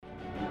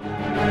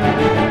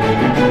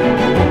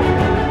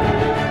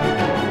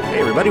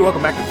everybody.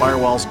 Welcome back to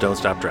Firewalls Don't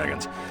Stop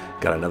Dragons.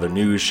 Got another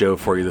news show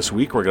for you this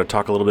week. We're going to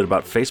talk a little bit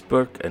about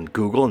Facebook and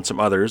Google and some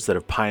others that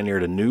have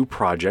pioneered a new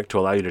project to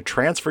allow you to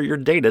transfer your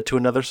data to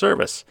another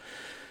service.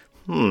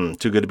 Too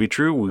good to be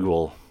true. We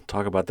will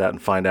talk about that and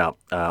find out.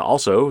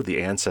 Also,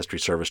 the ancestry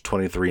service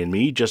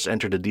 23andMe just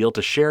entered a deal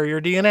to share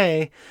your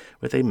DNA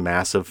with a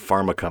massive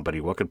pharma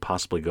company. What could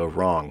possibly go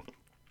wrong?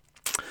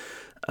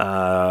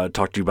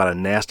 Talk to you about a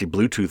nasty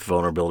Bluetooth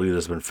vulnerability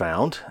that's been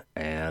found.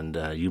 And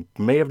you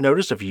may have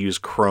noticed if you use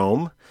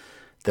Chrome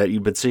that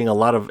you've been seeing a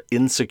lot of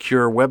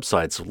insecure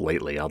websites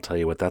lately. I'll tell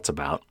you what that's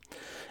about.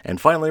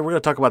 And finally, we're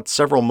going to talk about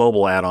several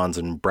mobile add-ons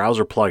and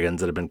browser plugins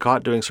that have been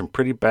caught doing some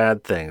pretty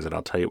bad things, and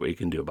I'll tell you what you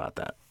can do about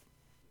that.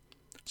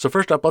 So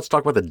first up, let's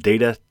talk about the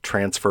Data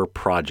Transfer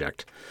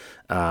Project.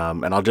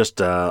 And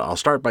I'll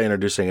start by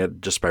introducing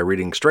it just by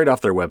reading straight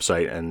off their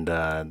website, and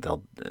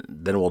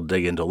then we'll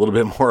dig into a little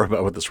bit more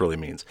about what this really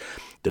means.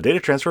 The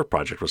Data Transfer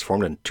Project was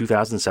formed in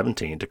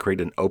 2017 to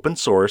create an open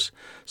source,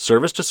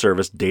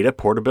 service-to-service data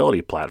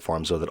portability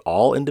platform so that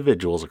all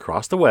individuals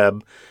across the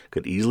web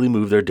could easily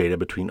move their data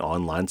between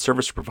online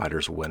service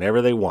providers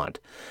whenever they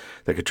want.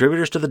 The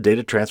contributors to the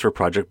Data Transfer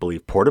Project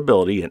believe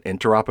portability and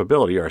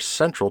interoperability are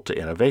central to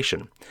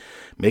innovation.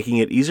 Making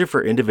it easier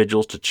for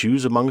individuals to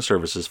choose among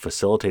services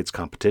facilitates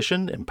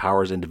competition,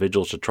 empowers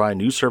individuals to try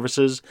new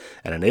services,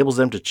 and enables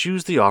them to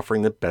choose the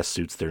offering that best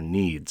suits their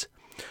needs.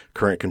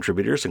 Current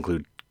contributors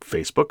include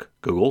Facebook,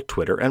 Google,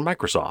 Twitter, and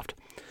Microsoft.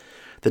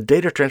 The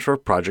Data Transfer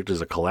Project is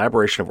a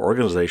collaboration of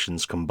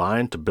organizations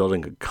combined to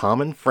building a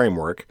common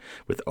framework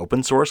with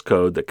open source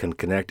code that can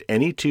connect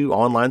any two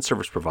online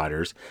service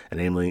providers,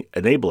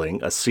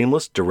 enabling a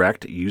seamless,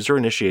 direct,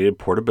 user-initiated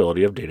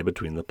portability of data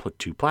between the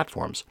two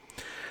platforms.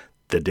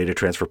 The Data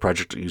Transfer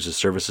Project uses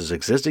services'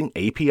 existing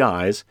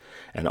APIs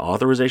and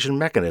authorization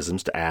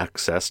mechanisms to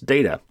access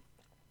data.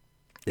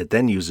 It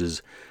then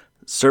uses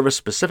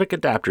service-specific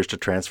adapters to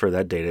transfer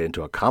that data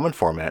into a common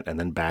format and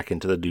then back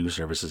into the new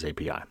services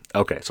API.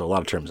 Okay, so a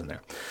lot of terms in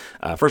there.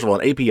 First of all,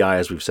 an API,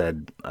 as we've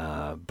said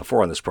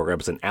before on this program,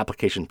 is an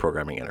application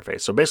programming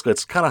interface. So basically,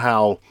 it's kind of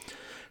how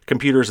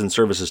computers and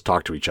services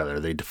talk to each other.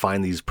 They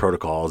define these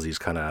protocols, these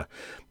kind of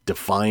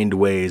defined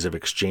ways of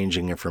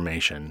exchanging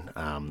information,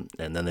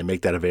 and then they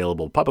make that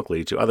available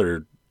publicly to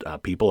other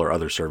people or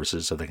other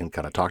services so they can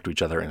kind of talk to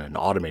each other in an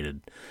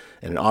automated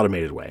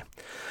way.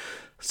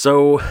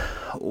 So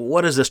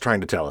what is this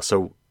trying to tell us?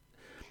 So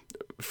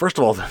first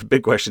of all, the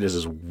big question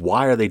is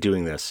why are they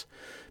doing this?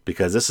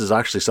 Because this is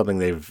actually something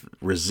they've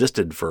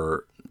resisted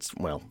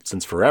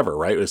since forever,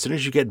 right? As soon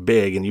as you get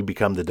big and you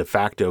become the de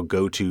facto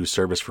go-to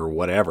service for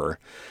whatever,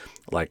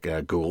 like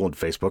Google and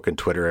Facebook and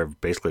Twitter have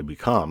basically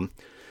become,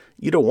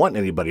 you don't want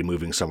anybody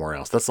moving somewhere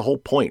else. That's the whole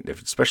point.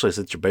 Especially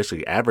since you're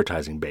basically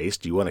advertising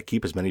based, you want to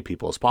keep as many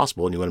people as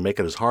possible and you want to make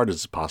it as hard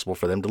as possible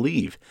for them to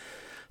leave.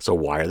 So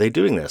why are they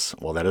doing this?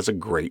 Well, that is a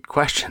great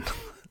question.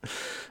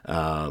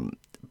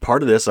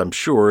 Part of this, I'm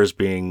sure, is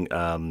being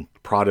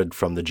prodded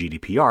from the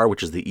GDPR,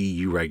 which is the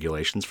EU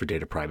regulations for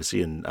data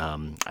privacy. And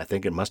I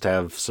think it must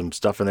have some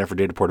stuff in there for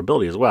data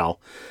portability as well,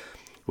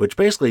 which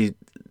basically,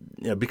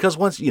 because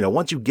once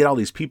you get all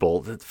these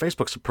people,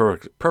 Facebook's a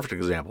perfect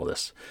example of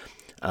this.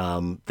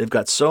 They've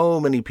got so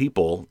many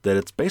people that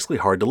it's basically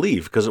hard to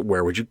leave because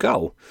where would you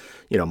go?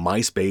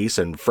 MySpace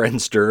and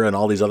Friendster and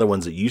all these other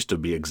ones that used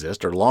to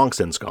exist are long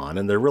since gone,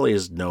 and there really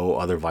is no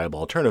other viable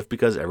alternative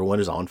because everyone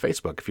is on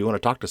Facebook. If you want to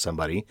talk to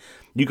somebody,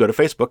 you go to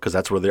Facebook because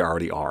that's where they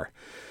already are.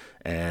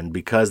 And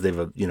because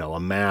they've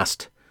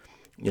amassed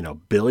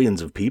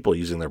billions of people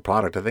using their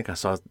product, I think I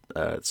saw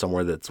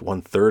somewhere that's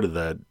one third of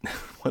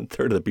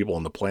the people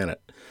on the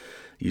planet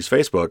use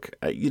Facebook.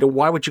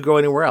 Why would you go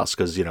anywhere else?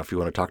 Because, if you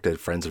want to talk to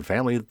friends and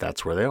family,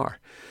 that's where they are.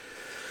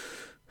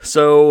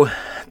 So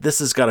this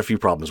has got a few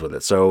problems with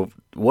it. So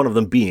one of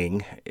them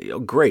being,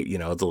 great,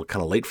 it's a little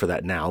kind of late for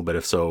that now, but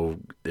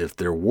if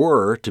there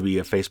were to be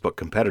a Facebook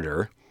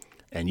competitor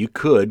and you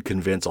could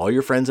convince all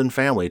your friends and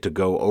family to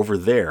go over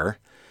there,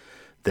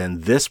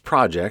 then this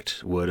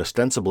project would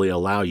ostensibly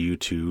allow you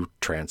to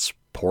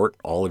transport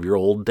all of your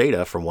old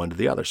data from one to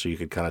the other. So you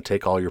could kind of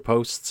take all your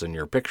posts and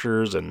your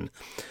pictures and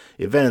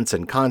events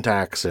and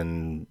contacts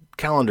and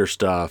calendar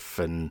stuff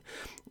and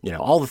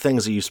all the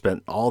things that you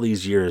spent all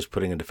these years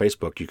putting into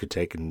Facebook, you could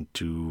take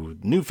into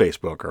new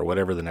Facebook or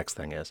whatever the next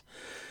thing is.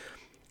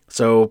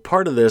 So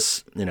part of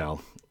this,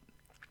 from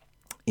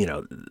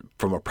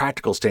a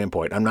practical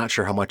standpoint, I'm not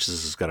sure how much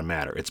this is going to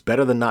matter. It's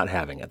better than not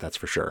having it, that's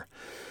for sure.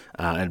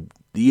 And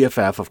the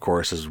EFF, of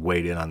course, has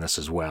weighed in on this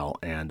as well.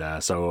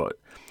 And so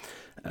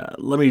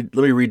let me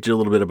read you a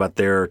little bit about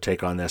their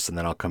take on this, and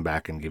then I'll come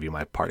back and give you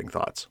my parting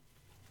thoughts.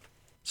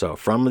 So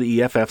from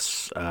the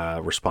EFF's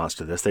response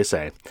to this, they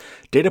say,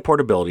 data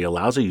portability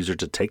allows a user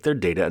to take their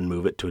data and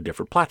move it to a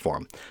different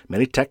platform.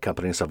 Many tech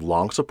companies have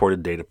long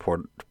supported data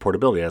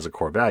portability as a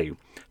core value.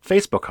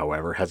 Facebook,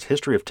 however, has a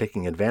history of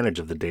taking advantage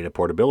of the data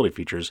portability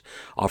features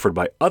offered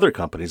by other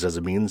companies as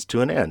a means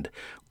to an end,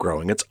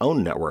 growing its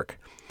own network.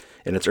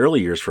 In its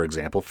early years, for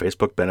example,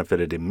 Facebook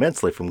benefited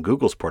immensely from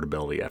Google's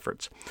portability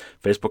efforts.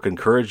 Facebook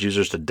encouraged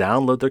users to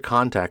download their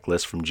contact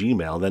list from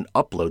Gmail, then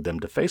upload them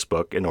to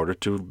Facebook in order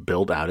to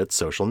build out its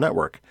social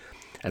network.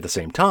 At the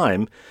same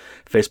time,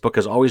 Facebook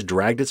has always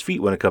dragged its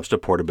feet when it comes to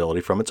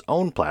portability from its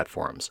own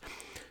platforms.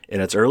 In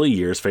its early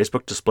years,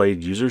 Facebook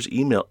displayed users'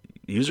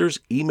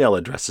 email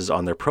addresses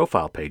on their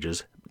profile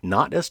pages,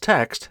 not as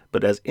text,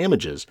 but as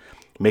images,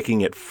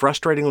 making it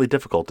frustratingly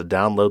difficult to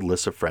download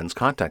lists of friends'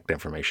 contact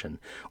information,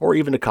 or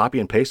even to copy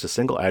and paste a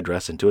single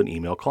address into an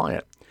email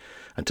client.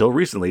 Until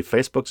recently,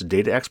 Facebook's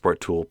data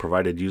export tool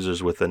provided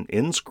users with an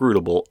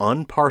inscrutable,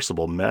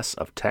 unparsable mess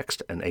of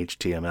text and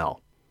HTML.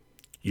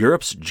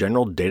 Europe's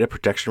General Data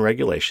Protection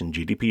Regulation,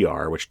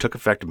 GDPR, which took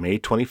effect May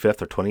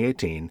 25th of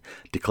 2018,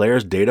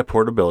 declares data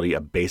portability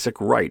a basic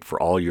right for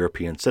all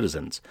European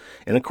citizens.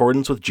 In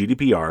accordance with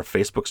GDPR,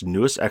 Facebook's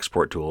newest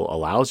export tool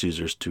allows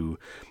users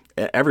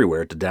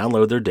everywhere to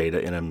download their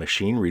data in a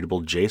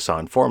machine-readable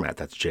JSON format.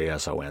 That's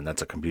JSON.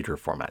 That's a computer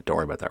format. Don't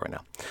worry about that right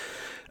now.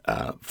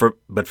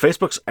 But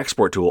Facebook's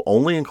export tool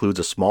only includes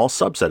a small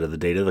subset of the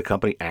data the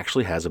company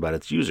actually has about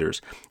its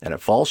users, and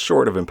it falls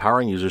short of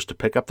empowering users to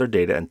pick up their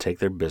data and take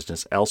their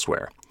business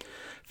elsewhere.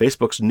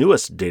 Facebook's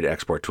newest data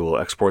export tool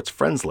exports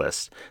friends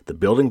lists, the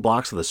building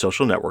blocks of the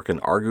social network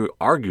and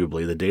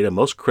arguably the data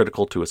most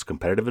critical to its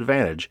competitive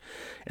advantage,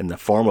 in the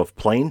form of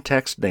plain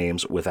text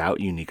names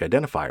without unique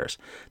identifiers.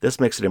 This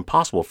makes it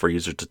impossible for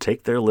users to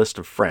take their list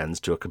of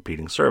friends to a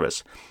competing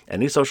service.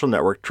 Any social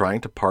network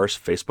trying to parse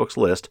Facebook's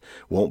list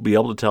won't be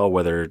able to tell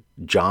whether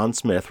John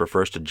Smith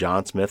refers to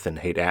John Smith in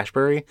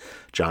Haight-Ashbury,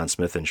 John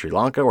Smith in Sri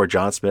Lanka, or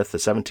John Smith, the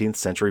 17th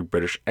century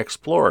British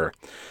explorer.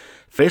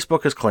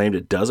 Facebook has claimed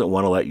it doesn't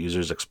want to let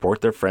users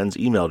export their friends'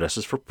 email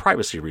addresses for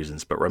privacy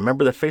reasons, but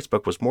remember that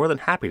Facebook was more than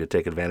happy to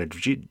take advantage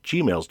of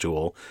Gmail's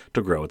tool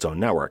to grow its own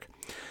network.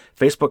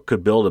 Facebook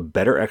could build a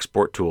better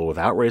export tool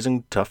without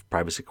raising tough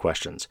privacy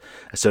questions.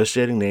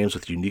 Associating names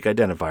with unique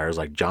identifiers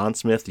like John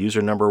Smith,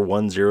 user number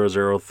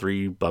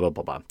 1003, blah, blah,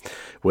 blah, blah,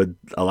 would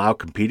allow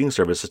competing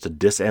services to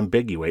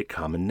disambiguate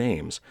common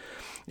names.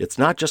 It's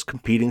not just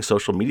competing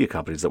social media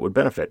companies that would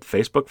benefit.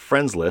 Facebook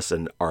friends lists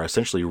are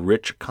essentially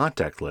rich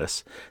contact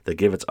lists that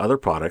give its other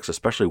products,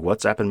 especially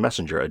WhatsApp and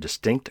Messenger, a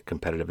distinct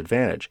competitive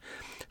advantage.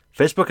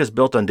 Facebook has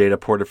built on data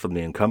ported from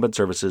the incumbent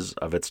services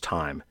of its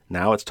time.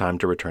 Now it's time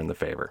to return the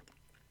favor.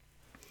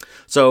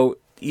 So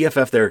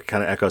EFF there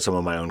kind of echoes some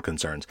of my own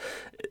concerns.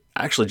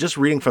 Actually, just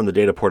reading from the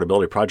Data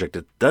Portability Project,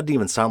 it doesn't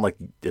even sound like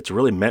it's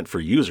really meant for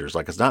users.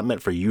 Like, it's not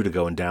meant for you to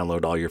go and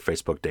download all your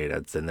Facebook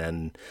data and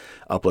then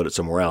upload it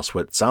somewhere else.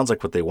 What sounds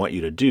like what they want you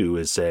to do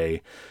is say,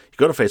 you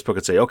go to Facebook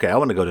and say, okay, I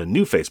want to go to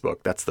New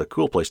Facebook. That's the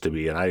cool place to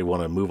be, and I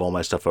want to move all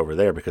my stuff over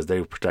there because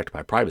they protect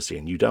my privacy,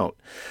 and you don't.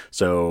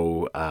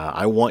 So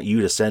I want you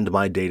to send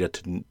my data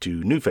to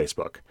New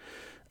Facebook.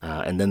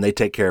 And then they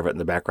take care of it in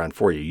the background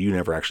for you. You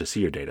never actually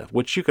see your data,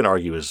 which you can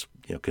argue is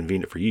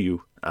convenient for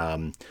you.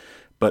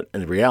 But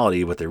in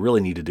reality, what they really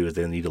need to do is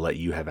they need to let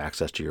you have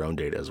access to your own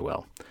data as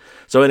well.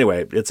 So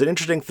anyway, it's an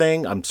interesting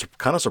thing. I'm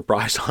kind of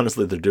surprised,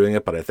 honestly, they're doing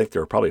it, but I think they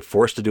were probably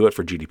forced to do it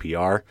for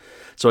GDPR.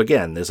 So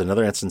again, there's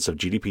another instance of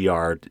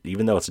GDPR,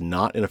 even though it's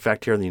not in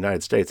effect here in the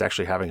United States,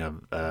 actually having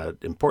an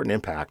important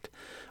impact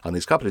on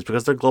these companies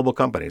because they're global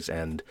companies.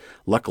 And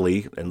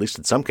luckily, at least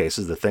in some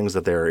cases, the things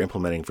that they're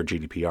implementing for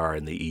GDPR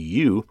in the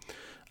EU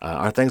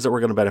are things that we're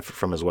going to benefit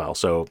from as well.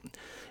 So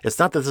it's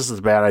not that this is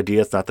a bad idea.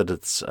 It's not that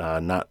it's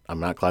not. I'm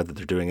not glad that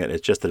they're doing it.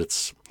 It's just that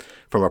it's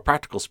from a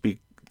practical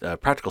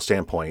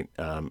standpoint,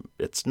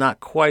 it's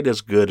not quite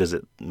as good as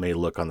it may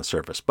look on the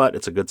surface. But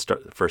it's a good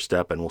first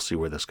step, and we'll see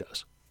where this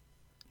goes.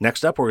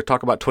 Next up, we're going to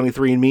talk about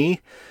 23andMe,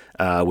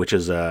 which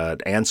is an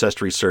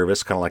ancestry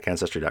service, kind of like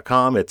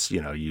Ancestry.com. It's,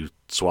 you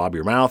swab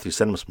your mouth, you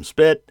send them some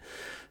spit,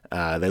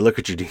 they look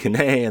at your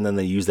DNA, and then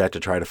they use that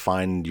to try to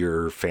find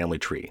your family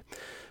tree.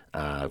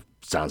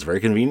 Sounds very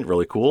convenient,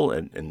 really cool,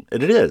 and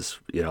it is.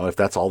 If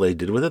that's all they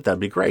did with it, that'd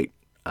be great.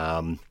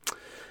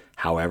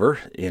 However,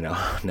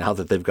 now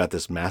that they've got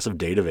this massive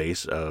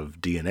database of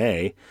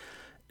DNA,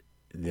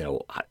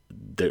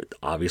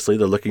 obviously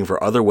they're looking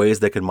for other ways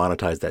they can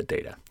monetize that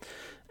data.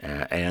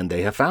 And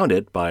they have found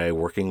it by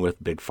working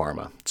with Big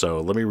Pharma. So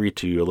let me read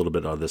to you a little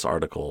bit of this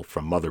article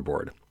from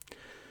Motherboard.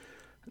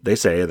 They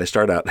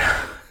start out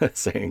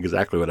saying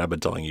exactly what I've been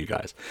telling you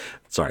guys.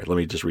 Sorry, let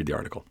me just read the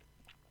article.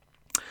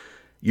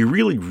 You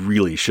really,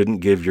 really shouldn't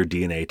give your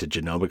DNA to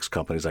genomics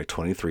companies like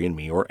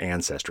 23andMe or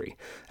Ancestry.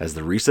 As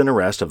the recent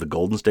arrest of the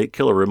Golden State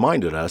Killer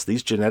reminded us,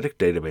 these genetic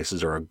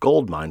databases are a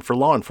goldmine for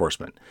law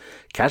enforcement.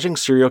 Catching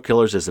serial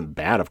killers isn't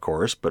bad, of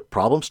course, but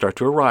problems start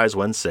to arise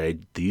when, say,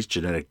 these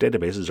genetic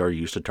databases are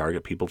used to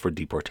target people for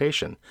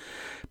deportation.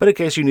 But in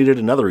case you needed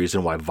another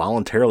reason why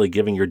voluntarily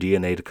giving your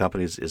DNA to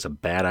companies is a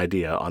bad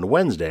idea, on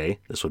Wednesday,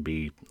 this would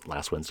be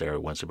last Wednesday or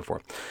Wednesday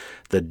before,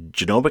 the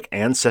genomic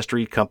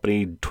ancestry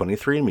company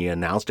 23andMe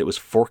announced it was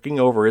forking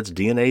over its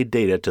DNA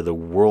data to the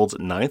world's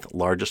 9th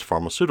largest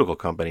pharmaceutical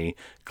company,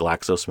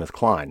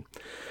 GlaxoSmithKline.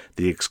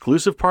 The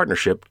exclusive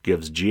partnership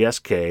gives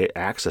GSK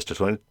access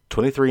to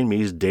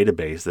 23andMe's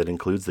database that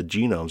includes the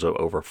genomes of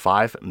over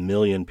 5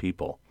 million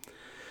people.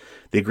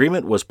 The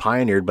agreement was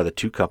pioneered by the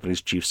two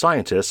companies' chief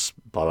scientists,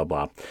 blah, blah,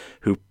 blah,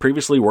 who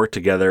previously worked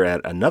together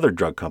at another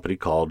drug company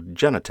called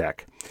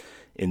Genentech.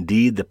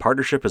 Indeed, the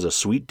partnership is a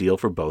sweet deal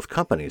for both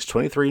companies.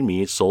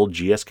 23andMe sold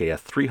GSK a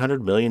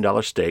 $300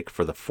 million stake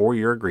for the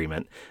 4-year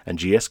agreement, and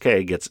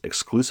GSK gets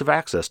exclusive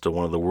access to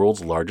one of the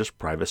world's largest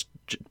private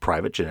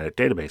genetic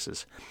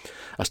databases.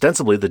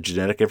 Ostensibly, the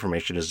genetic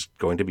information is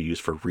going to be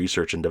used for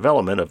research and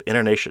development of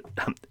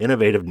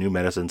innovative new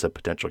medicines and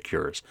potential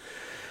cures.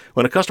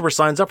 When a customer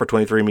signs up for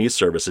 23andMe's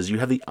services, you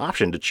have the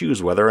option to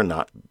choose whether or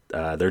not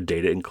their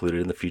data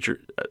included in the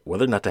future,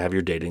 whether or not to have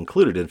your data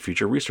included in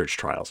future research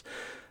trials.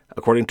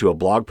 According to a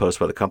blog post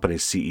by the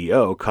company's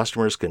CEO,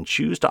 customers can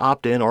choose to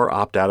opt in or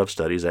opt out of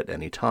studies at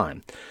any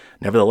time.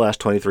 Nevertheless,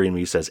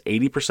 23andMe says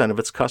 80% of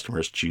its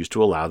customers choose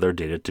to allow their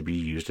data to be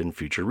used in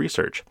future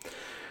research.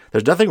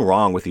 There's nothing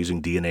wrong with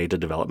using DNA to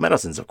develop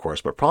medicines, of course,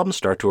 but problems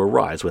start to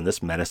arise when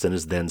this medicine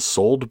is then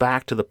sold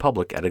back to the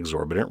public at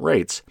exorbitant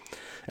rates.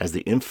 As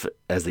the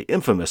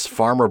infamous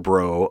pharma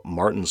bro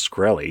Martin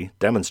Shkreli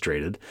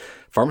demonstrated,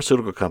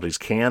 pharmaceutical companies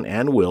can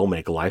and will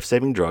make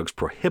life-saving drugs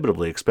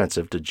prohibitively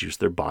expensive to juice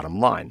their bottom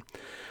line.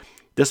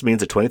 This means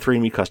that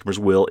 23andMe customers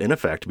will, in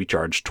effect, be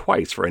charged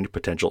twice for any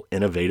potential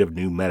innovative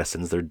new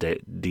medicines their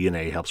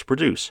DNA helps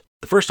produce.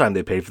 The first time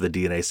they pay for the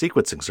DNA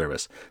sequencing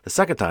service. The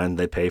second time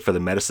they pay for the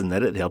medicine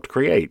that it helped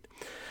create.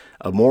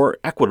 A more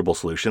equitable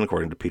solution,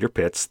 according to Peter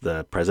Pitts,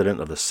 the president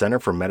of the Center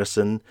for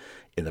Medicine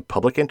in the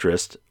Public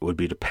Interest, would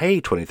be to pay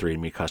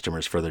 23andMe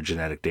customers for their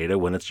genetic data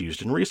when it's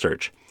used in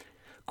research.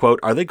 Quote,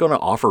 are they going to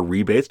offer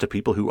rebates to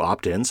people who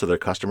opt in so their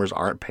customers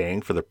aren't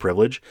paying for the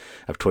privilege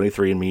of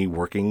 23andMe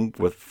working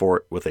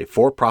with a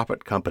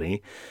for-profit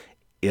company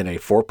in a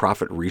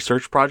for-profit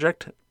research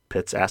project?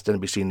 Pitts asked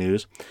NBC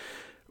News.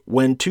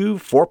 When two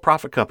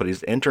for-profit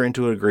companies enter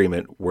into an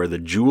agreement where the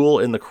jewel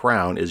in the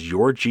crown is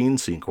your gene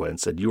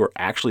sequence and you are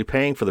actually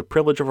paying for the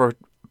privilege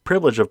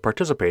of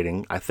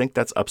participating, I think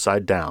that's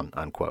upside down,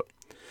 unquote.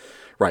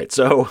 Right,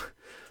 so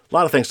a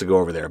lot of things to go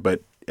over there,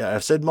 but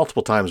I've said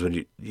multiple times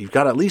when you've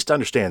got to at least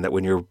understand that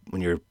when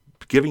you're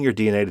giving your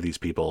DNA to these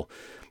people,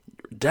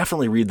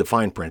 definitely read the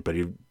fine print. But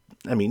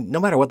no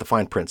matter what the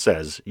fine print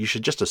says, you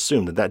should just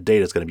assume that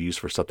data is going to be used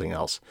for something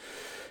else.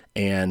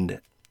 And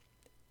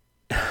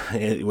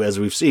as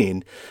we've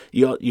seen,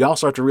 you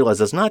also have to realize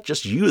it's not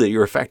just you that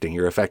you're affecting.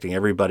 You're affecting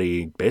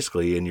everybody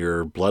basically in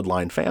your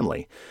bloodline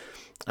family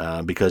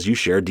because you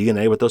share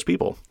DNA with those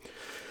people.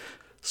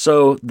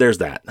 So there's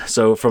that.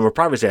 So from a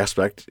privacy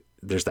aspect,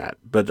 there's that.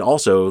 But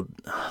also,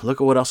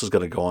 look at what else is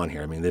going to go on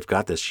here. I mean, they've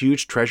got this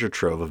huge treasure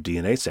trove of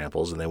DNA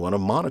samples, and they want to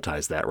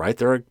monetize that, right?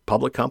 They're a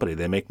public company.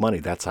 They make money.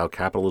 That's how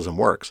capitalism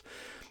works.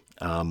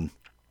 And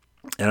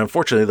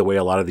unfortunately, the way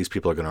a lot of these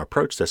people are going to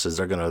approach this is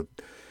they're going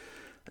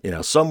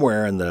to,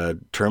 somewhere in the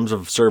terms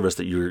of service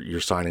that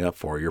you're signing up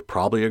for, you're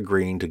probably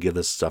agreeing to give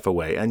this stuff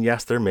away. And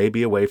yes, there may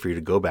be a way for you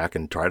to go back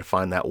and try to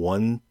find that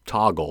one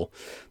toggle,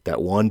 that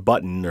one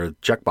button or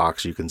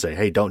checkbox you can say,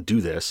 hey, don't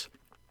do this.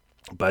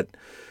 But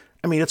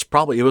I mean,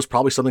 it was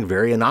probably something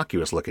very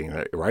innocuous looking,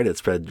 right? It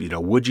said,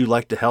 would you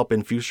like to help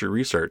in future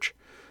research?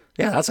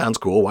 Yeah, that sounds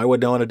cool. Why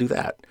would no one want to do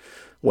that?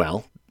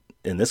 Well,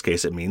 in this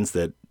case, it means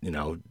that,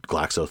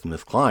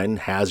 GlaxoSmithKline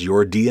has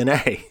your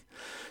DNA.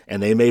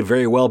 And they may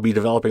very well be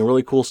developing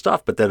really cool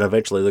stuff, but then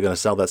eventually they're going to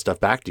sell that stuff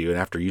back to you. And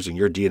after using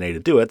your DNA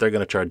to do it, they're going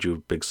to charge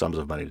you big sums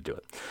of money to do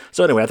it.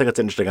 So anyway, I think it's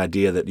an interesting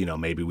idea that,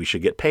 maybe we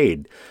should get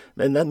paid.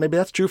 And then maybe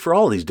that's true for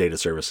all these data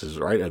services,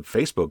 right? At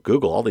Facebook,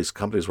 Google, all these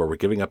companies where we're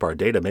giving up our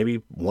data.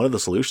 Maybe one of the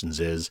solutions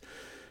is,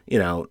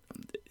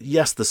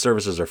 yes, the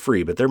services are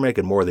free, but they're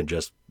making more than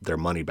just their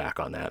money back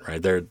on that,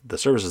 right? The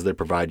services they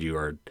provide you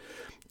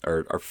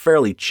are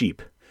fairly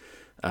cheap.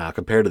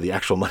 Compared to the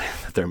actual money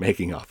that they're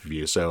making off of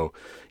you. So,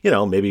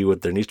 maybe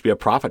there needs to be a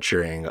profit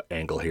sharing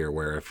angle here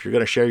where if you're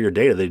going to share your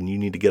data, then you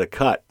need to get a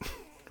cut,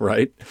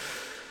 right?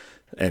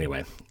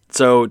 Anyway,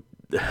 so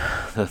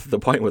the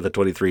point with the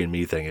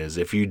 23andMe thing is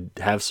if you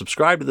have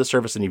subscribed to the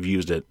service and you've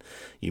used it,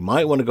 you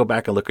might want to go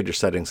back and look at your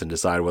settings and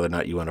decide whether or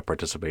not you want to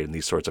participate in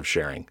these sorts of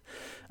sharing.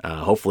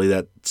 Hopefully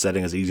that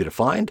setting is easy to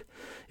find.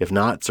 If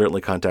not,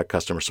 certainly contact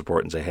customer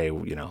support and say, hey,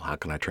 how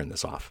can I turn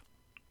this off?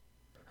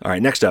 All right,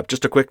 next up,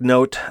 just a quick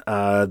note.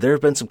 There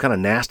have been some kind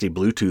of nasty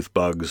Bluetooth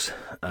bugs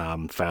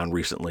found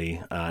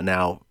recently.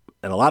 Now,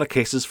 in a lot of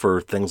cases for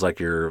things like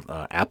your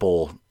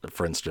Apple,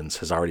 for instance,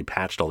 has already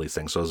patched all these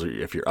things. So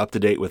if you're up to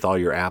date with all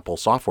your Apple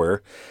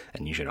software,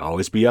 and you should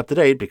always be up to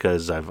date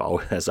because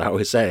as I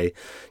always say,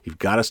 you've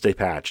got to stay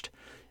patched.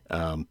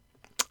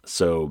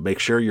 So make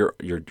sure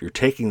you're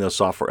taking those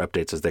software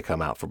updates as they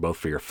come out for both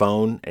for your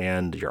phone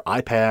and your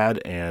iPad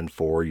and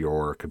for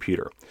your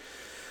computer.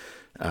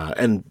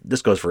 And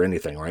this goes for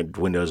anything, right?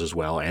 Windows as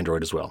well,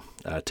 Android as well.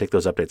 Take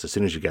those updates as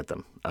soon as you get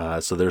them.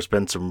 So there's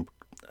been some,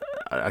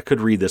 I could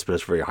read this, but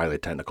it's very highly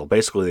technical.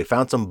 Basically, they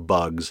found some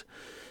bugs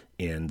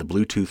in the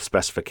Bluetooth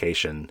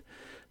specification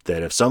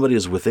that if somebody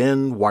is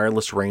within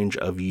wireless range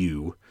of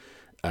you,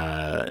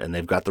 and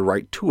they've got the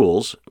right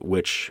tools,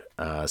 which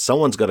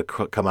someone's got to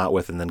come out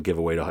with and then give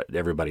away to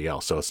everybody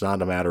else. So it's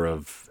not a matter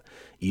of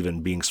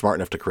even being smart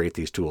enough to create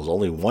these tools.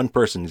 Only one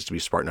person needs to be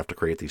smart enough to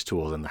create these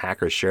tools, and the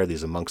hackers share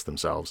these amongst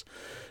themselves,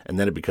 and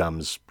then it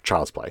becomes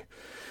child's play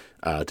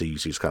to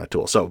use these kind of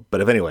tools. So,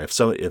 but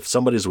if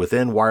somebody's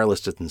within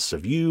wireless distance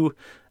of you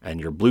and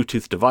your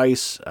Bluetooth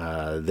device,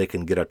 they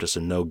can get up to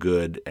some no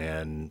good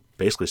and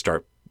basically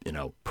start,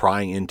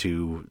 prying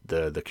into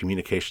the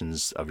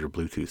communications of your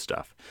Bluetooth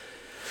stuff.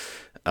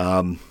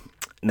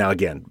 Now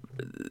again,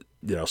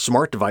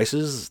 smart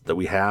devices that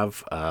we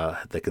have,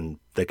 they can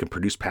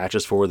produce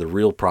patches for. The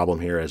real problem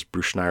here, as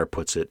Bruce Schneier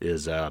puts it,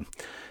 is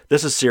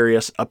this is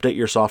serious. Update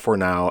your software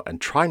now and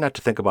try not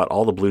to think about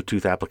all the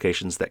Bluetooth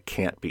applications that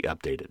can't be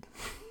updated.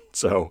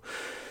 So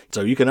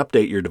you can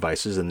update your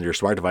devices, and your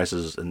smart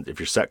devices, and if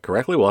you're set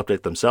correctly, will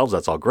update themselves.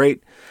 That's all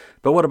great.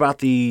 But what about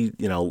the,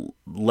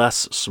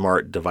 less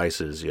smart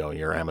devices,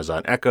 your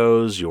Amazon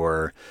Echoes,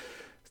 your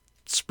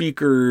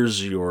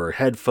speakers, your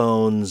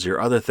headphones, your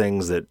other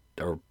things that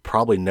are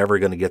probably never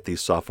going to get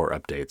these software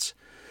updates?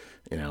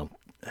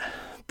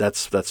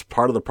 That's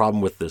part of the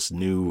problem with this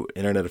new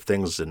Internet of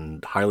Things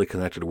and highly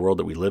connected world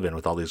that we live in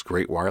with all these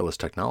great wireless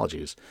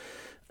technologies,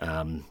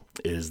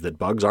 is that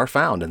bugs are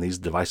found, and these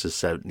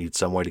devices need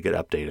some way to get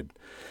updated.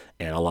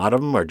 And a lot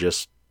of them are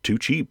just too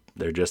cheap.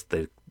 They're just,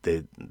 they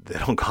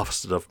don't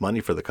cost enough money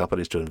for the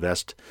companies to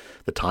invest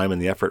the time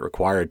and the effort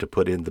required to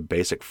put in the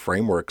basic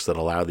frameworks that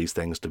allow these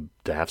things to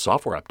have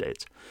software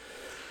updates.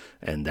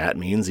 And that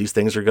means these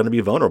things are going to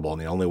be vulnerable,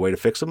 and the only way to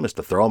fix them is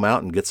to throw them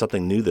out and get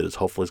something new that is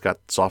hopefully got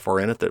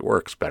software in it that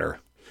works better.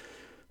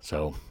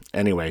 So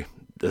anyway,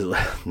 there's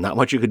not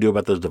much you can do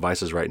about those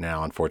devices right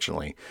now,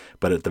 unfortunately.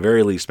 But at the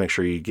very least, make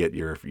sure you get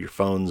your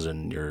phones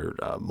and your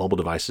mobile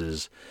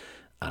devices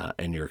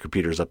and your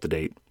computers up to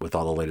date with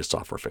all the latest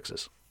software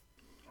fixes.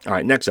 All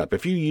right, next up,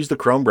 if you use the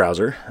Chrome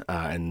browser,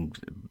 and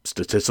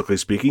statistically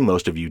speaking,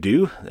 most of you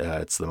do,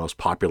 it's the most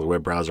popular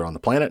web browser on the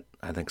planet.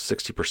 I think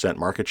 60%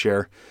 market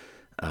share.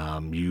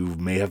 You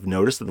may have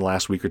noticed in the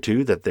last week or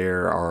two that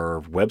there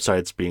are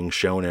websites being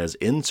shown as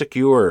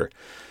insecure.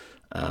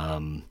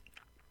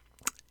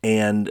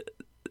 And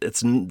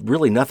it's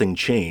really nothing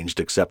changed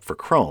except for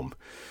Chrome.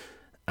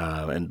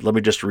 And let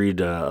me just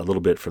read a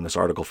little bit from this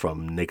article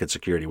from Naked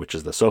Security, which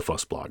is the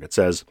Sophos blog. It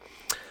says,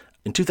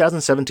 in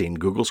 2017,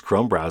 Google's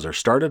Chrome browser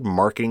started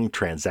marking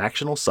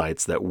transactional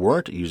sites that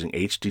weren't using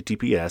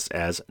HTTPS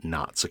as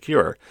not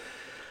secure.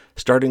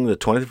 Starting the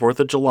 24th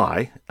of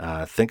July,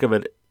 think of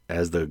it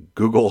as the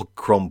Google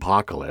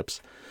Chromepocalypse,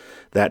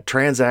 that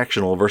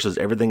transactional versus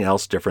everything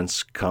else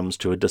difference comes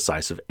to a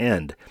decisive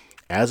end.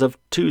 As of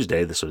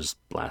Tuesday, this was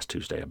last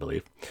Tuesday, I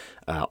believe,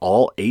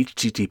 all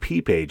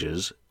HTTP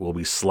pages will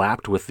be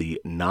slapped with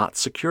the not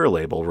secure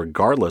label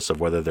regardless of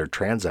whether they're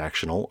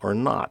transactional or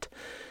not.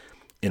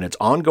 In its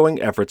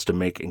ongoing efforts to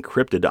make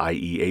encrypted,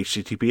 i.e.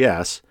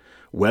 HTTPS,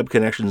 web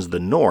connections the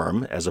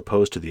norm as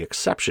opposed to the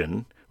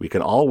exception, we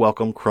can all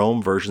welcome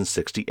Chrome version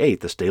 68,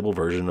 the stable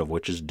version of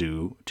which is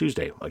due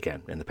Tuesday,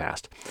 again, in the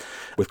past.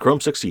 With Chrome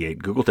 68,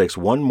 Google takes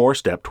one more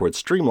step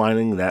towards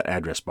streamlining that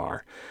address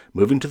bar,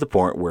 moving to the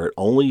point where it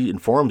only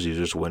informs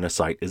users when a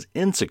site is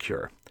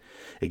insecure.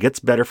 It gets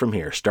better from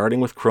here. Starting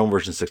with Chrome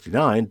version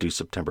 69, due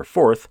September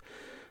 4th,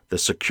 the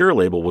secure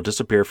label will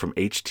disappear from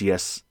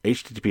HTTPS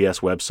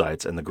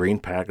websites, and the green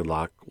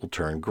padlock will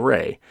turn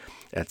gray.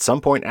 At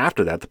some point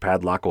after that, the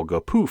padlock will go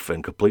poof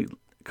and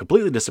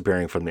completely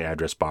disappearing from the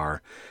address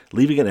bar,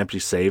 leaving an empty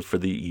save for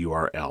the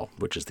URL,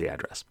 which is the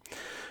address.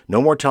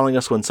 No more telling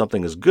us when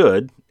something is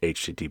good,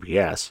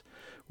 HTTPS.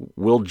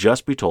 We'll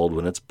just be told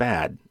when it's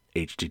bad,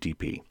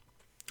 HTTP.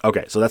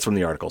 Okay, so that's from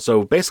the article.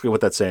 So basically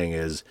what that's saying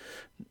is,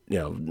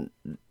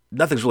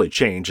 nothing's really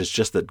changed. It's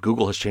just that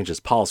Google has changed its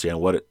policy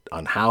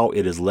on how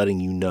it is letting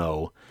you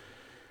know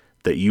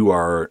that you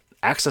are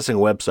accessing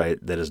a website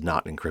that is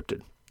not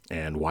encrypted.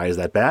 And why is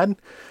that bad?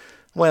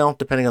 Well,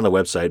 depending on the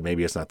website,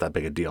 maybe it's not that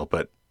big a deal,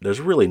 but there's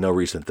really no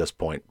reason at this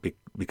point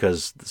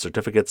because the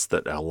certificates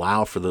that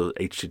allow for the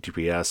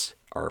HTTPS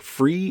are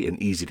free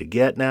and easy to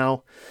get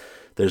now.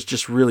 There's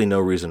just really no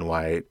reason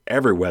why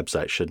every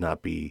website should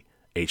not be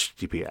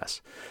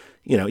HTTPS.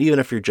 Even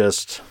if you're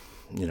just,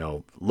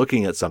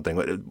 looking at something,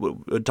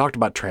 it talked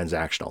about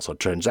transactional. So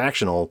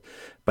transactional,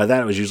 by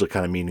that it was usually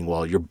kind of meaning,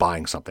 well, you're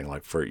buying something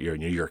like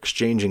you're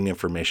exchanging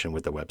information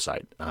with the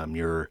website.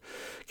 You're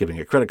giving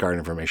your credit card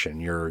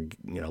information. You're,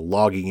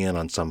 logging in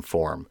on some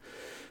form.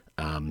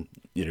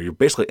 You're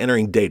basically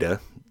entering data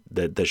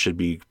that should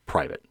be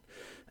private.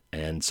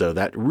 And so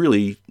that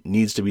really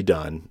needs to be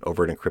done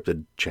over an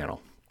encrypted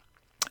channel.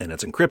 And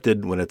it's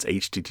encrypted when it's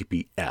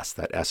HTTPS.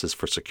 That S is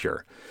for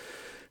secure.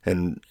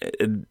 And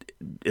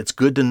it's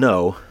good to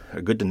note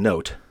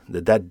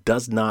that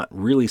does not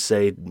really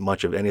say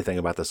much of anything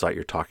about the site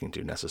you're talking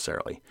to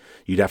necessarily.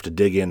 You'd have to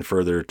dig in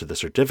further to the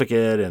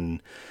certificate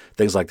and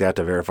things like that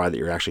to verify that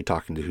you're actually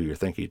talking to who you're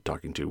thinking you're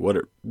talking to. What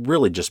it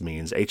really just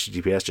means,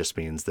 HTTPS just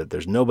means that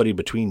there's nobody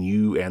between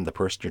you and the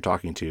person you're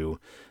talking to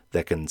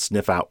that can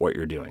sniff out what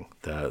you're doing.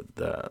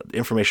 The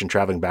information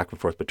traveling back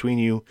and forth between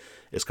you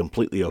is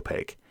completely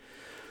opaque.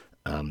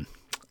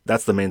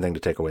 that's the main thing to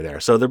take away there.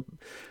 So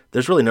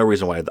there's really no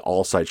reason why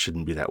all sites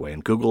shouldn't be that way.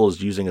 And Google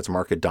is using its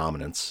market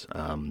dominance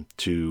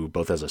to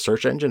both as a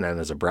search engine and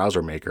as a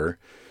browser maker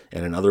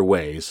and in other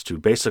ways to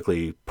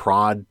basically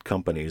prod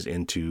companies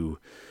into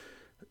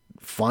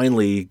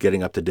finally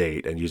getting up to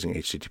date and using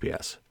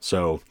HTTPS.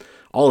 So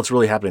all that's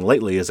really happening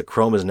lately is that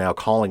Chrome is now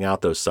calling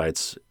out those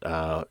sites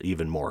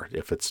even more.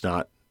 If it's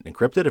not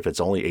encrypted, if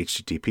it's only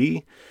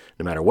HTTP,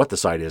 no matter what the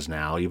site is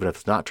now, even if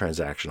it's not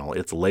transactional,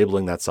 it's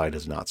labeling that site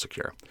as not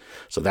secure.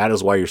 So that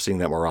is why you're seeing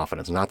that more often.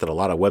 It's not that a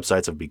lot of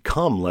websites have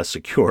become less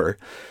secure.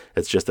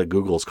 It's just that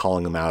Google's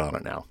calling them out on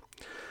it now.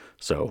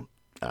 So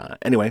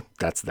anyway,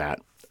 that's that.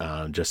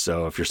 Just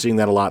so if you're seeing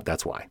that a lot,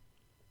 that's why.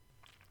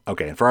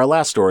 Okay, and for our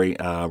last story,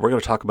 we're going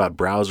to talk about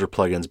browser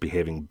plugins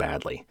behaving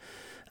badly.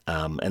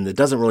 And it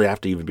doesn't really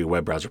have to even be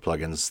web browser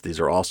plugins. These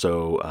are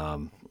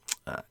also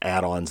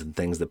add-ons and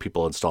things that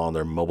people install on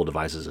their mobile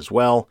devices as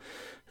well,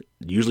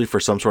 usually for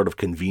some sort of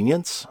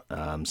convenience.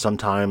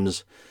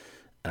 Sometimes,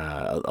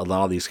 a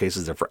lot of these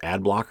cases, they're for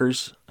ad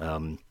blockers.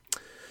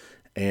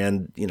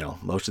 And,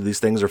 most of these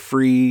things are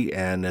free.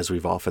 And as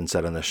we've often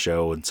said on this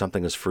show, when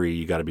something is free,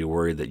 you got to be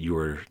worried that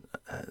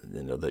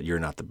that you're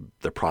not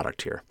the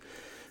product here.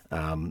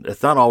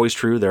 It's not always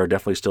true. There are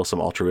definitely still some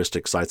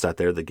altruistic sites out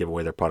there that give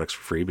away their products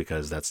for free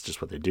because that's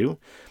just what they do.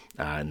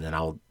 And then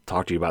I'll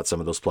talk to you about some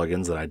of those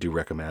plugins that I do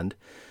recommend.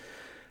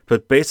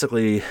 But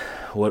basically,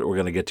 what we're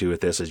going to get to with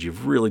this is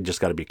you've really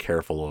just got to be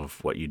careful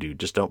of what you do.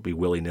 Just don't be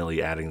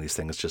willy-nilly adding these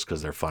things just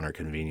because they're fun or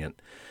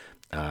convenient.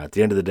 At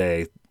the end of the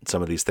day,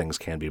 some of these things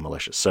can be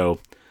malicious. So,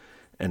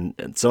 and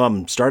some of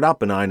them start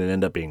out benign and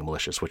end up being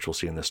malicious, which we'll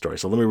see in this story.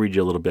 So let me read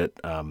you a little bit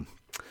from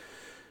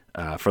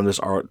this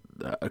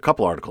a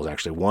couple articles,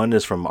 actually. One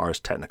is from Ars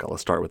Technica.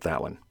 Let's start with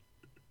that one.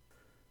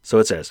 So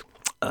it says,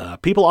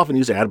 people often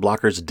use ad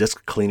blockers,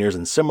 disk cleaners,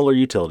 and similar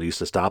utilities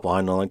to stop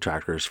online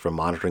trackers from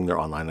monitoring their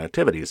online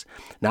activities.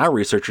 Now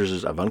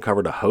researchers have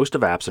uncovered a host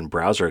of apps and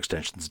browser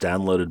extensions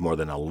downloaded more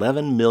than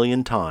 11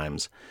 million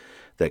times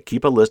that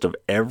keep a list of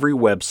every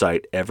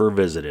website ever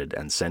visited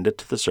and send it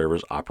to the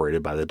servers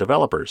operated by the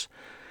developers.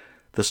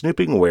 The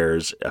snooping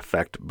wares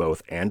affect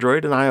both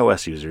Android and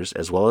iOS users,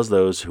 as well as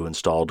those who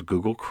installed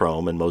Google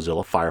Chrome and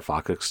Mozilla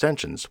Firefox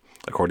extensions,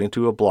 according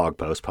to a blog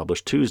post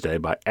published Tuesday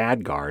by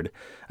AdGuard,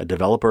 a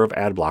developer of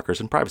ad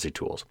blockers and privacy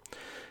tools.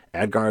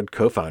 AdGuard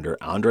co-founder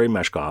Andrei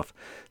Meshkov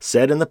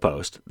said in the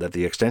post that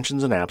the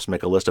extensions and apps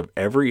make a list of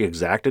every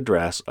exact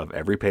address of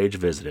every page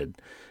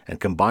visited and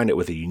combine it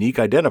with a unique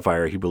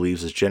identifier he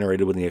believes is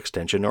generated when the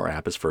extension or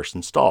app is first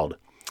installed.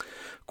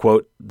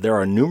 Quote, there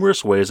are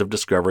numerous ways of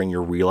discovering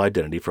your real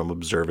identity from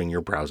observing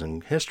your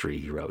browsing history,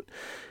 he wrote.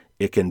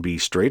 It can be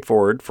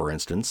straightforward. For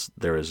instance,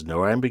 there is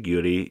no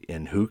ambiguity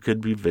in who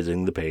could be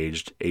visiting the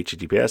page,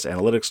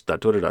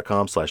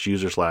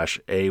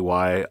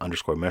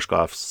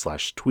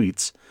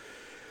 https://analytics.twitter.com/user/ay_meshkov/tweets.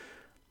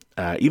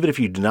 Even if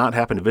you do not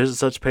happen to visit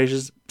such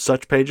pages,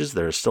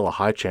 there is still a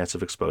high chance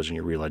of exposing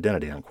your real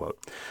identity, unquote.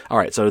 All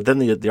right, so then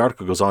the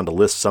article goes on to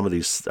list some of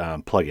these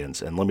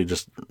plugins, and let me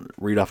just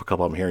read off a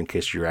couple of them here in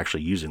case you're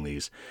actually using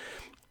these.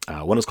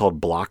 One is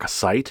called Block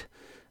Site.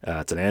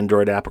 It's an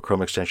Android app, a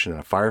Chrome extension, and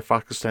a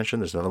Firefox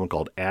extension. There's another one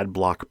called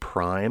AdBlock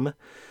Prime.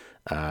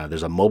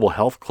 There's a Mobile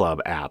Health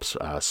Club apps,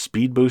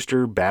 Speed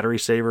Booster, Battery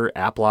Saver,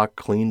 AppLock,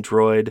 Clean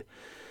Droid.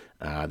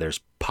 There's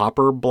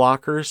Popper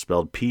Blocker,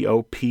 spelled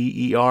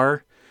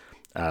P-O-P-E-R.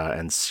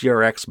 And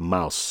CRX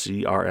Mouse,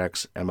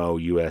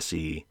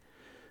 CRXMOUSE.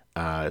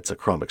 It's a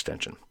Chrome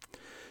extension.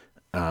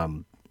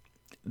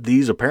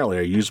 These apparently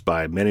are used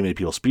by many, many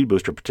people. Speed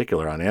Booster in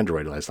particular on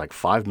Android has like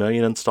 5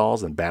 million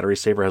installs, and Battery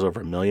Saver has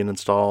over 1 million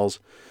installs.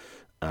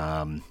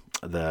 The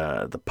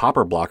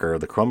Popper Blocker,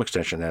 the Chrome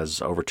extension,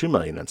 has over 2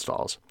 million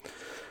installs.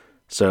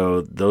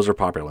 So those are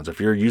popular ones.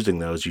 If you're using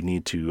those, you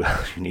need to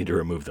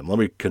remove them. Let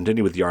me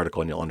continue with the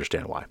article, and you'll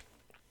understand why.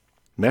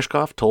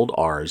 Meshkov told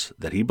Ars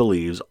that he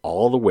believes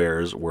all the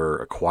wares were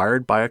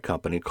acquired by a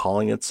company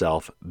calling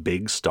itself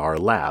Big Star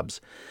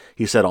Labs.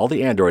 He said all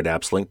the Android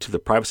apps linked to the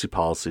privacy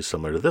policy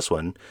similar to this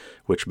one,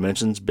 which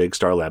mentions Big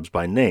Star Labs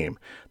by name.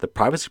 The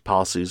privacy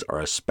policies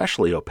are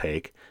especially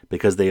opaque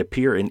because they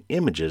appear in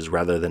images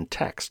rather than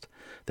text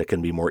that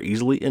can be more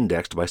easily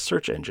indexed by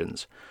search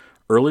engines.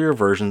 Earlier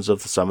versions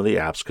of some of the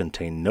apps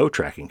contain no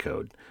tracking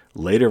code.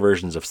 Later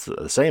versions of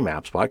the same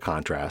apps, by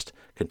contrast,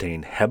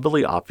 contain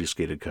heavily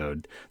obfuscated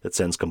code that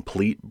sends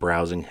complete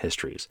browsing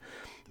histories.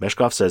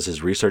 Meshkov says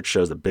his research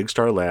shows that Big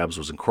Star Labs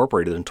was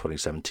incorporated in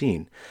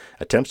 2017.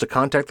 Attempts to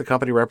contact the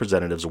company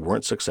representatives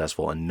weren't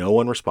successful, and no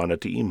one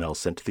responded to emails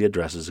sent to the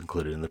addresses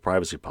included in the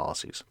privacy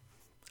policies.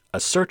 A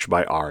search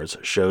by Ars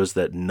shows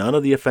that none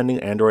of the offending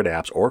Android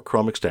apps or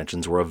Chrome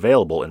extensions were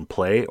available in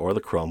Play or the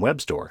Chrome Web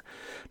Store.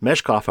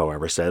 Meshkov,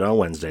 however, said on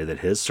Wednesday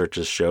that his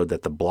searches showed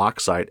that the Block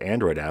Site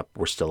Android app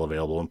were still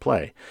available in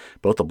Play.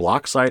 Both the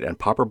Block Site and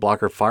Popper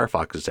Blocker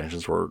Firefox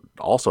extensions were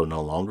also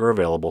no longer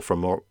available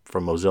from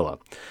Mozilla.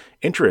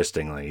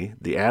 Interestingly,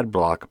 the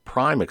AdBlock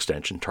Prime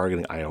extension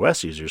targeting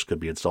iOS users could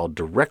be installed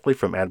directly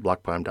from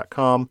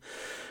adblockprime.com,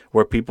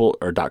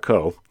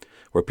 .co,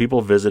 when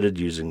people visited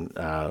using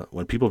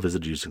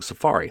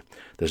Safari.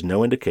 There's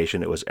no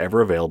indication it was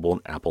ever available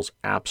in Apple's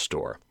App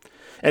Store.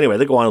 Anyway,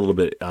 they go on a little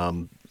bit.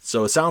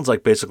 So it sounds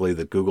like basically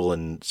that Google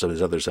and some of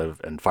these others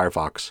and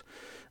Firefox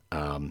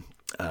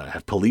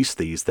have policed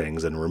these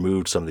things and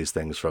removed some of these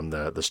things from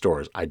the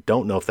stores. I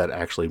don't know if that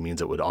actually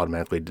means it would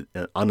automatically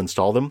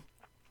uninstall them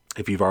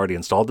if you've already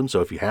installed them.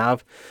 So if you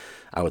have,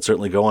 I would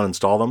certainly go on and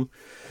install them.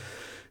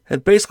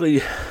 And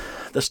basically,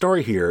 the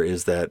story here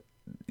is that,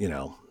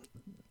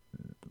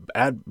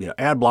 ad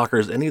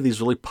blockers, any of these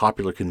really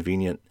popular,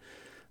 convenient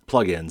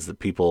plugins that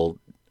people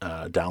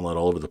download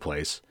all over the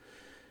place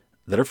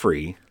that are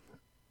free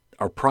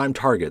are prime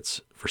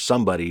targets for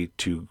somebody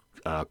to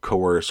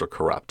coerce or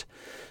corrupt.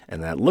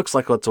 And that looks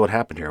like that's what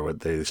happened here.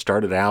 They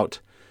started out,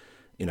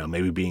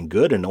 maybe being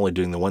good and only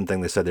doing the one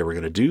thing they said they were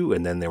going to do,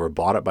 and then they were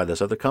bought up by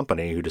this other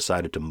company who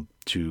decided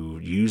to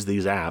use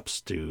these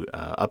apps to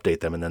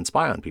update them and then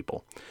spy on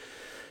people.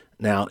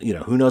 Now,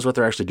 who knows what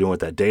they're actually doing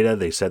with that data?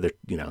 They said that,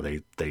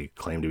 they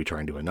claim to be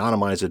trying to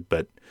anonymize it,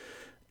 but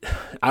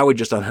I would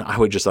just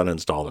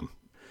uninstall them.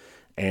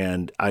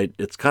 And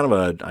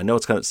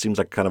it seems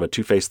like kind of a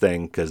two-faced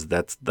thing, because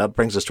that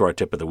brings us to our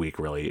tip of the week,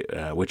 really,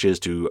 which is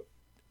to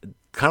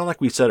kind of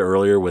like we said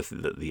earlier with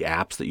the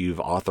apps that you've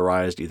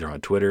authorized either on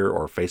Twitter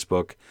or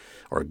Facebook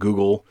or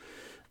Google.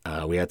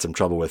 We had some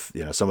trouble with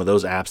some of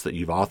those apps that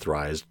you've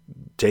authorized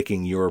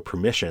taking your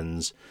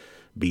permissions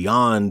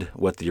beyond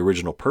what the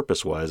original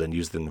purpose was and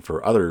using them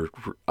for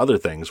other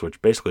things,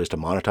 which basically is to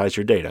monetize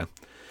your data.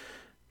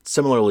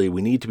 Similarly,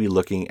 we need to be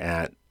looking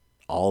at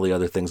all the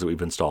other things that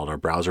we've installed, our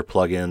browser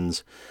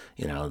plugins,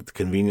 the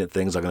convenient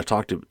things I'm going to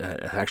talk to.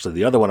 Actually,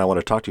 the other one I want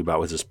to talk to you about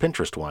was this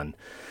Pinterest one.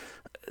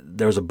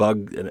 There was a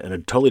bug in a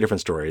totally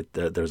different story.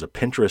 There's a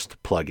Pinterest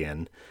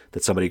plugin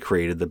that somebody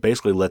created that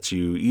basically lets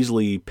you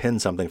easily pin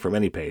something from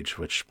any page,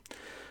 which,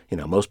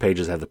 most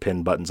pages have the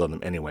pin buttons on them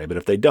anyway. But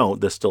if they don't,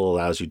 this still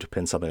allows you to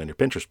pin something on your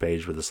Pinterest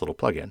page with this little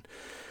plugin.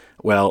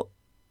 Well,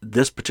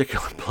 this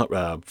particular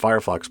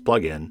Firefox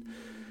plugin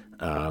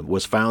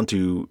was found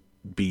to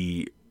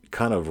be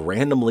kind of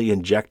randomly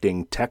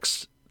injecting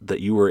text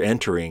that you were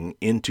entering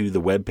into the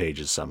web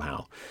pages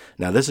somehow.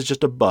 Now, this is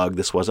just a bug.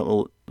 This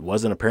wasn't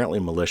apparently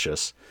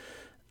malicious.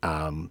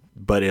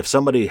 But if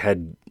somebody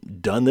had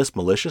done this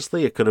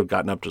maliciously, it could have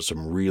gotten up to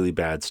some really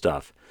bad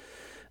stuff.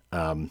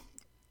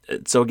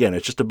 So again,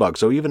 it's just a bug.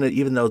 So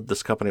even though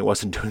this company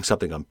wasn't doing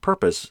something on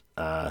purpose,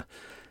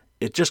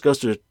 it just goes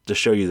to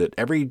show you that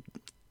every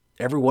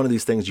one of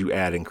these things you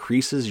add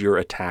increases your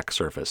attack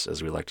surface,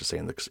 as we like to say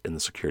in the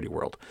security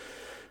world.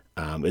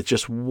 It's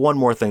just one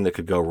more thing that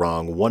could go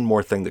wrong, one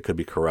more thing that could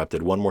be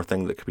corrupted, one more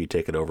thing that could be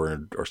taken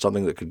over, or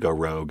something that could go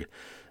rogue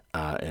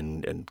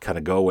and kind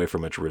of go away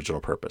from its original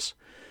purpose.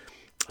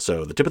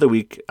 So the tip of the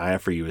week I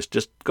have for you is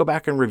just go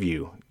back and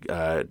review.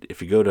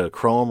 If you go to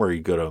Chrome or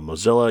you go to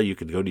Mozilla, you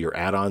could go to your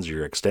add-ons or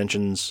your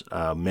extensions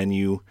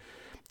menu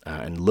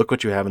and look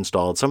what you have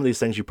installed. Some of these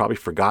things you probably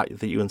forgot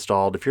that you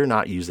installed. If you're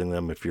not using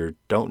them, if you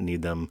don't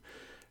need them,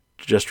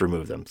 just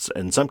remove them.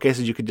 In some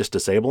cases, you could just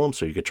disable them,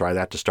 so you could try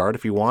that to start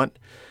if you want.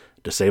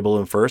 Disable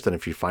them first, and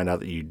if you find out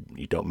that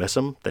you don't miss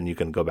them, then you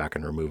can go back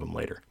and remove them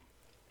later.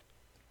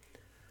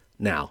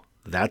 Now,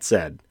 that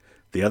said,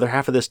 the other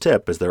half of this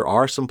tip is there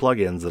are some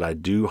plugins that I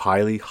do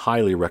highly,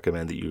 highly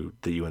recommend that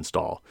you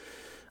install.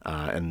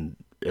 And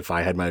if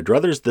I had my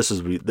druthers,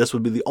 this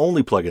would be the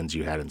only plugins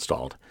you had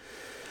installed.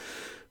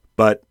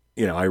 But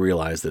I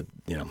realize that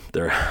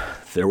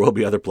there will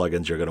be other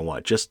plugins you're going to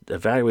want. Just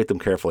evaluate them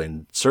carefully,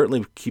 and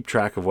certainly keep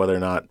track of whether or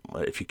not,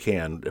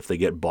 if they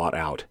get bought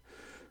out.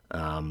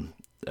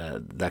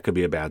 That could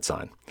be a bad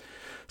sign.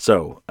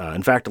 So,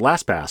 in fact,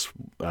 LastPass,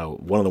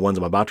 one of the ones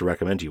I'm about to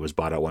recommend to you, was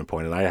bought at one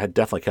point, and I had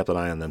definitely kept an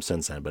eye on them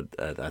since then. But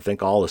I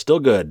think all is still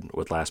good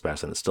with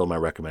LastPass, and it's still my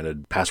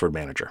recommended password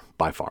manager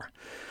by far.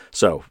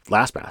 So,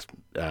 LastPass,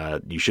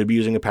 you should be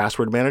using a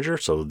password manager,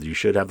 so you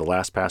should have the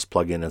LastPass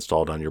plugin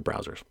installed on your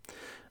browsers.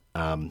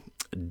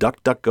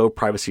 DuckDuckGo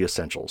Privacy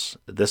Essentials.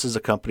 This is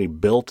a company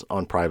built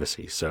on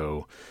privacy,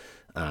 so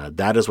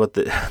that is what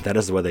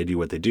they do.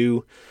 What they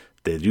do.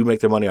 They do make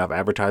their money off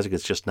advertising.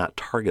 It's just not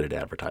targeted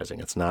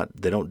advertising.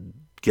 They don't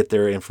get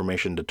their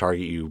information to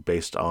target you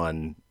based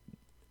on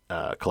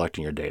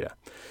collecting your data.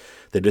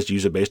 They just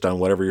use it based on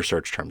whatever your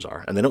search terms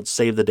are. And they don't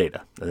save the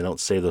data. And they don't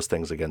save those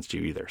things against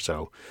you either.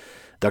 So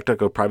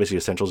DuckDuckGo Privacy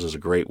Essentials is a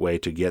great way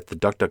to get the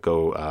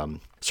DuckDuckGo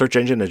search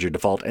engine as your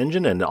default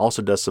engine, and it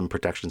also does some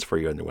protections for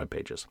you on your web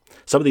pages.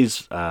 Some of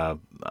these, by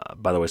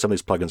the way, some of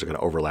these plugins are going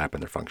to overlap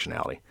in their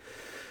functionality.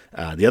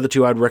 The other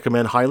two I'd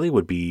recommend highly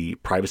would be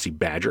Privacy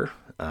Badger.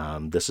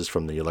 This is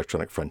from the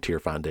Electronic Frontier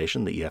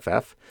Foundation, the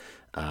EFF.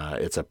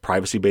 It's a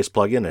privacy-based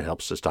plugin. It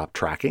helps to stop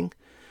tracking.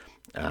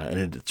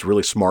 And it's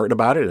really smart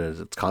about it, and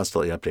it's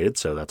constantly updated,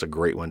 so that's a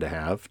great one to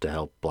have to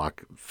help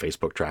block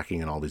Facebook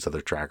tracking and all these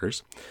other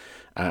trackers.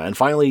 And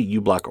finally,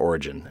 uBlock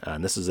Origin.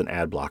 And this is an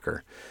ad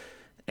blocker.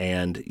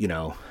 And,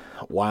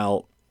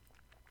 while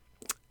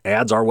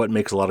Ads are what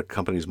makes a lot of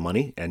companies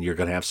money, and you're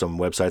going to have some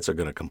websites that are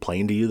going to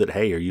complain to you that,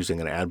 hey, you're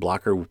using an ad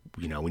blocker.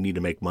 We need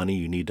to make money.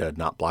 You need to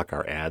not block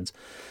our ads.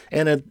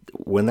 And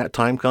when that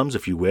time comes,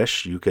 if you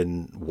wish, you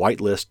can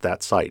whitelist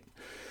that site,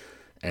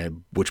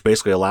 and which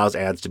basically allows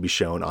ads to be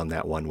shown on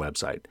that one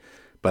website.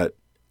 But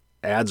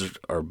ads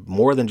are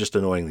more than just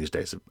annoying these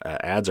days.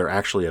 Ads are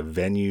actually a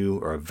venue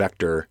or a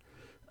vector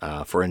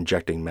for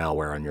injecting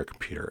malware on your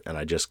computer. And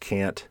I just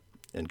can't,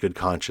 in good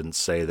conscience,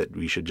 say that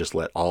we should just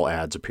let all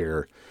ads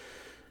appear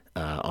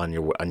on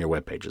your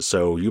web pages.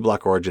 So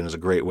uBlock Origin is a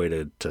great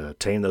way to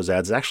tame those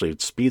ads. Actually,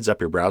 it speeds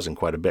up your browsing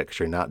quite a bit because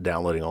you're not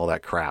downloading all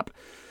that crap.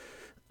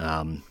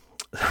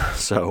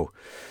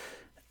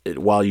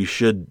 While you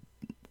should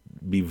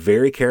be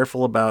very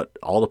careful about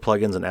all the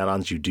plugins and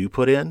add-ons you do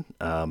put in,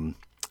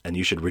 and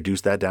you should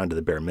reduce that down to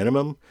the bare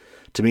minimum.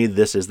 To me,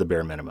 this is the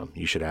bare minimum.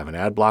 You should have an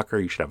ad blocker.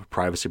 You should have a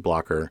privacy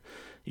blocker.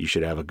 You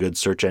should have a good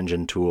search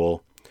engine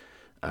tool,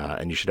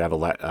 and you should have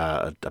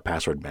a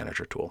password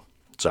manager tool.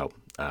 So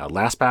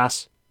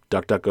LastPass,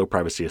 DuckDuckGo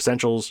Privacy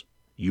Essentials,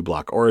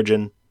 uBlock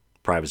Origin,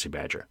 Privacy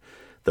Badger.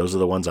 Those are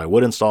the ones I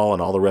would install,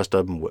 and all the rest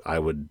of them I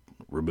would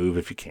remove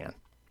if you can.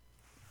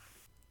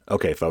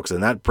 Okay, folks,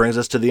 and that brings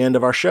us to the end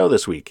of our show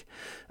this week.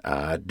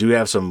 Do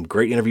have some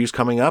great interviews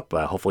coming up.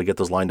 Hopefully get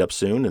those lined up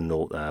soon, and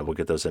we'll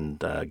get those and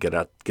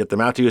get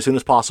them out to you as soon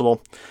as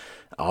possible.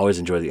 I always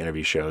enjoy the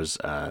interview shows,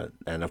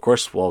 and of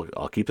course,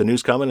 I'll keep the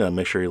news coming and I'll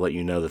make sure to let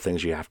you know the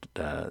things you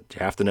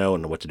have to know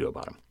and what to do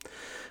about them.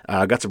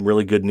 I got some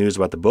really good news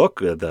about the book.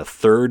 The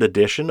third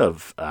edition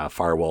of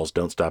Firewalls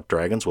Don't Stop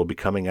Dragons will be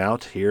coming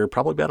out here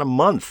probably about a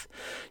month.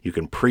 You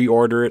can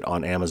pre-order it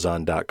on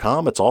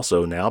Amazon.com. It's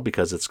also now,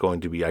 because it's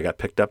going to be, I got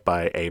picked up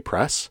by A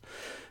Press.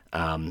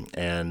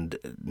 And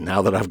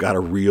now that I've got a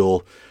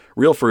real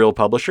for real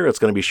publisher, it's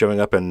going to be showing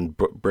up in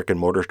brick and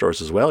mortar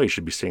stores as well. You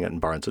should be seeing it in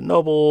Barnes and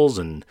Nobles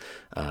and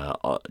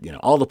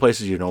all the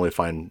places you can only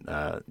find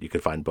you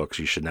can find books.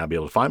 You should now be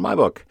able to find my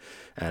book.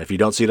 And if you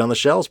don't see it on the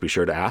shelves, be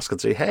sure to ask and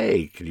say,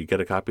 hey, could you get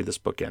a copy of this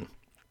book in?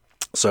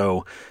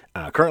 So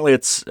currently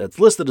it's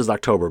listed as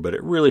October, but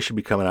it really should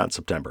be coming out in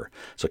September.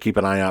 So keep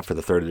an eye out for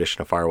the third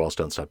edition of Firewalls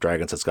Don't Stop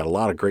Dragons. It's got a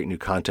lot of great new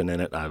content in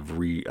it. I've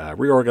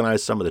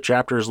reorganized some of the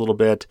chapters a little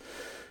bit.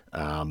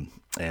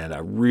 And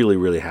I'm really,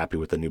 really happy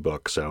with the new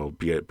book. So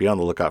be on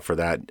the lookout for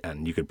that,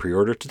 and you can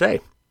pre-order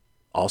today.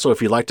 Also,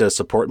 if you'd like to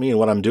support me in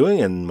what I'm doing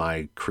in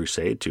my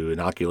crusade to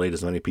inoculate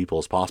as many people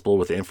as possible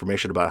with the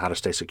information about how to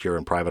stay secure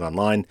and private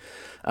online,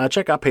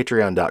 check out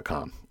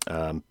patreon.com,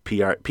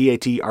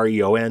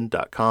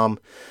 patreon.com,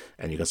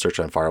 and you can search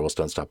on Firewalls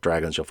Don't Stop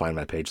Dragons. You'll find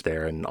my page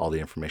there and all the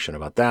information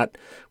about that.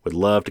 Would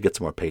love to get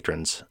some more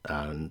patrons,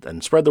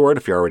 and spread the word.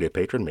 If you're already a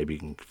patron, maybe you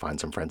can find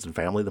some friends and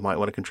family that might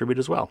want to contribute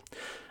as well.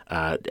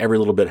 Every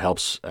little bit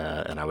helps,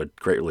 and I would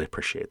greatly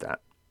appreciate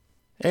that.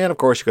 And of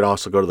course, you could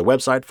also go to the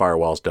website,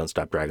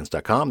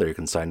 firewallsdon'tstopdragons.com. There you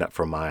can sign up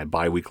for my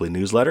bi-weekly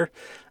newsletter.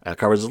 It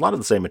covers a lot of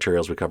the same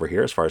materials we cover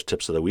here as far as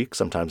tips of the week.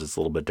 Sometimes it's a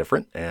little bit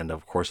different. And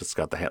of course, it's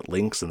got the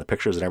links and the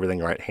pictures and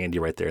everything handy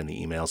right there in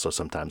the email. So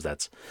sometimes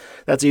that's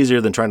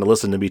easier than trying to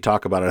listen to me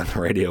talk about it on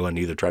the radio and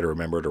either try to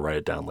remember it or write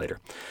it down later.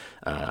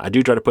 I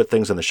do try to put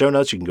things in the show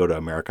notes. You can go to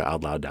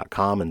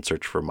americaoutloud.com and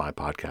search for my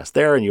podcast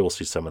there, and you will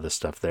see some of this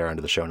stuff there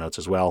under the show notes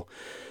as well.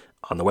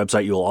 On the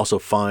website, you'll also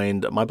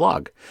find my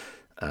blog.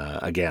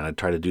 Again, I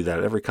try to do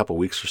that every couple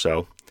weeks or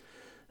so,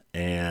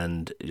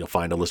 and you'll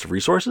find a list of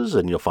resources,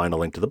 and you'll find a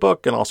link to the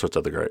book and all sorts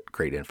of other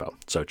great info.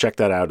 So check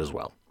that out as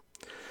well.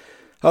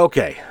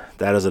 Okay,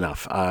 that is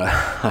enough.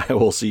 I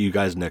will see you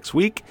guys next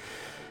week.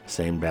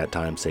 Same bat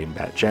time, same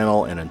bat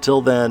channel. And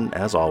until then,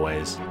 as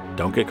always,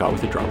 don't get caught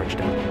with your drawbridge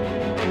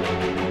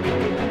down.